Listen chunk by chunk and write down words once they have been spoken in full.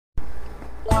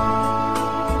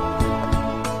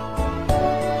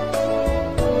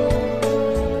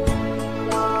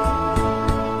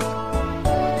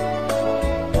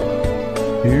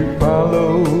You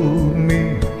followed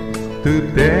me to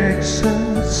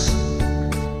Texas,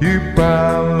 you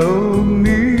followed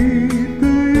me to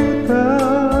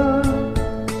Utah.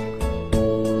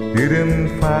 Didn't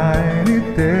find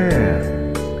it there,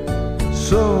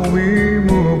 so we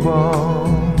move on.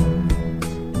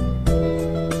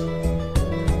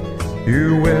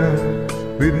 You went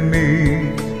with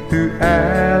me to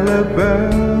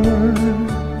Alabama.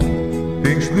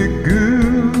 Things look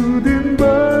good in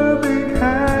Birmingham.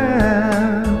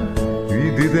 We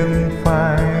didn't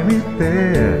find it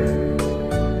there,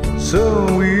 so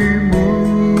we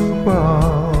move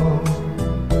on.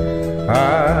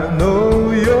 I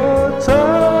know you're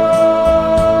tired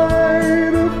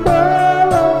of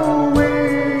following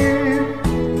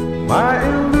my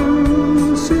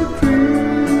elusive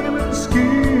dream and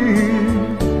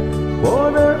scheme,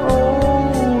 but I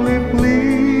only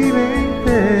fleeting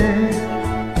there,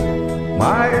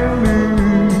 my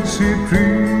elusive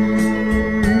dream.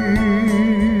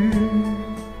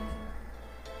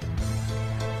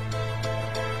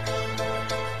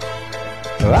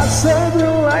 I saw the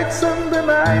lights on the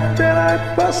night that I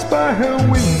passed by her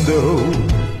window.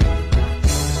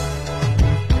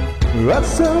 I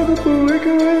saw the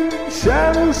flickering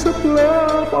shadows of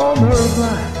love on her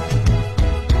blind.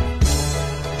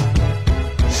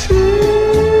 She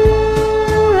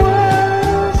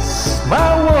was my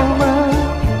woman.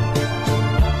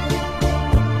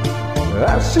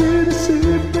 As she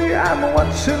deceived me, I'm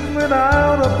watching it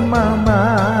out of my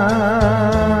mind.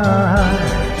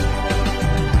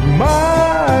 My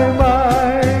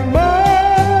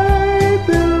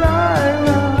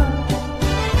Delilah.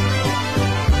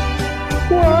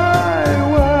 Why,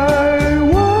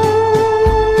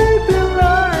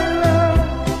 Delilah?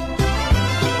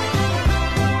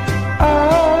 I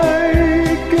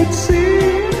could see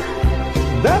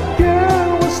that girl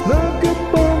was no good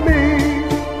for me,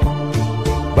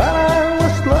 but I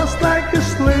was lost like a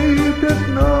slave that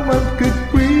no one could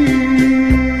free.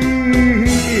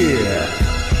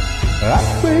 I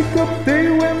wake up day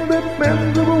when that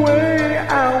man drove away, I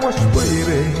was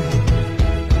waiting.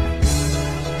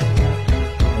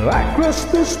 I crossed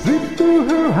the street to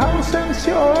her house and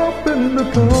she opened the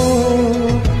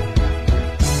door.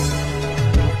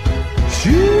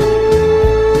 She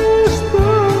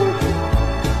stood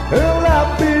and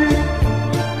laughing.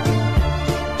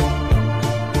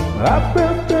 I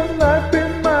felt the knife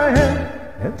in my hand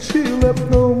and she left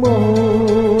no more.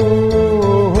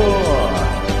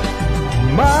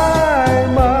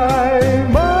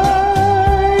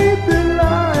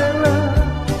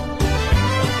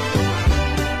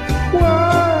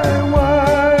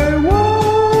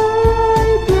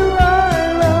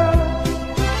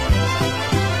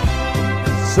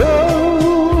 So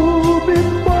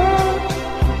before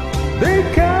they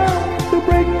come to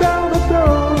break down the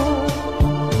door,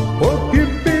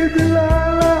 forgive me,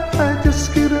 Delilah, I just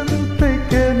couldn't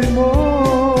take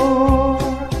anymore.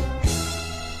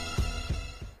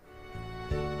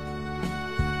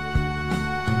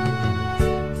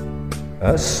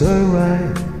 As I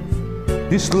write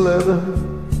this letter,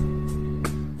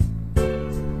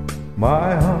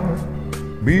 my heart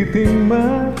beating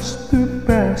much too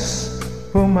fast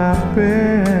for my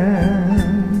pen.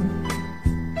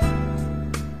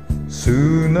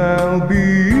 Soon I'll be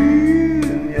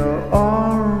in your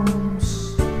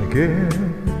arms again.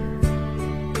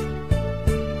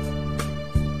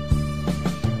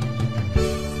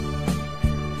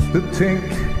 To think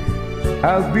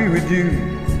I'll be with you,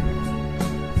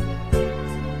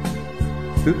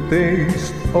 to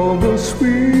taste all those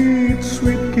sweet,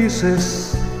 sweet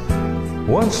kisses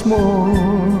once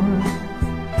more.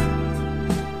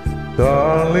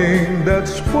 Darling,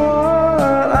 that's what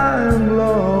I'm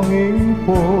longing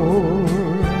for.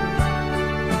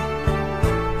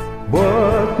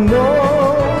 But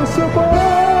most of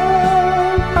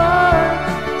all,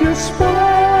 I just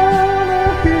wanna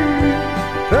hear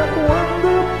that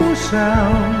wonderful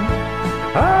sound,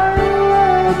 I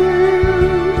love you.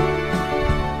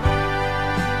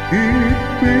 It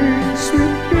brings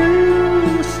sweet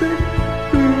music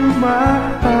to my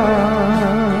heart.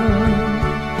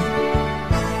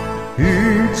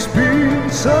 It's been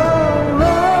so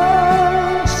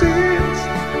long since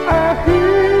I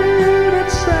hear that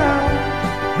sound,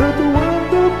 that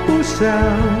wonderful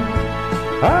sound.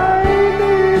 I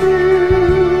need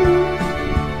you,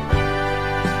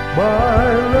 my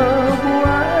love,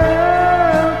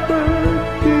 whatever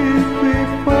did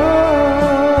before.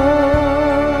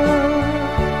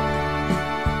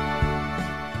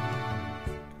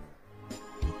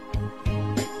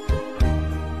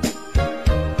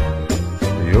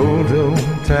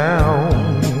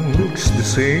 town looks the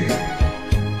same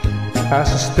as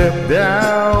I step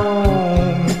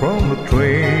down from the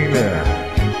train,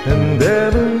 and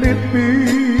there to meet me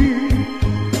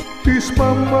is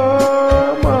my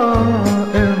mama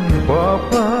and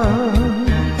papa.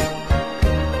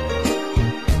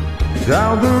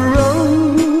 Down the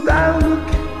road I look,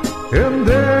 and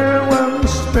there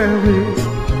one's married,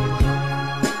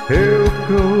 hair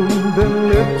golden,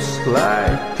 lips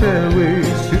like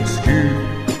cherries. It's good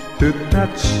to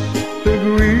touch the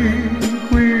green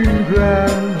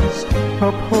grass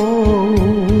of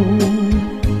home.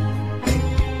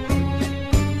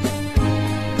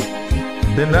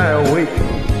 Then I awake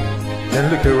and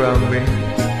look around me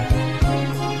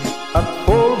at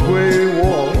four gray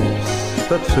walls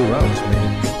that surround me,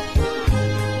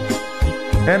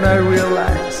 and I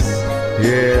realize,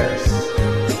 yes,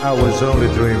 I was only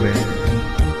dreaming.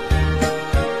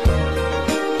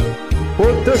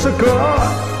 But there's a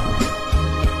God,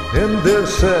 and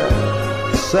there's a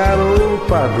sad old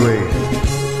padre.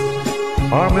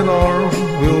 Arm in arm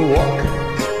we'll walk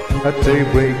at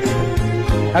daybreak.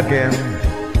 Again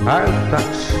I'll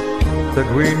touch the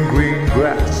green, green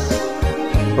grass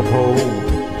of home.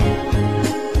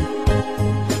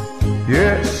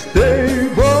 Yes,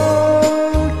 they've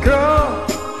all come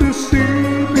to see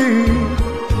me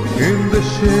in the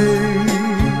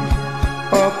shade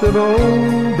of an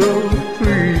old oak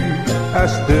tree. I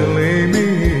still live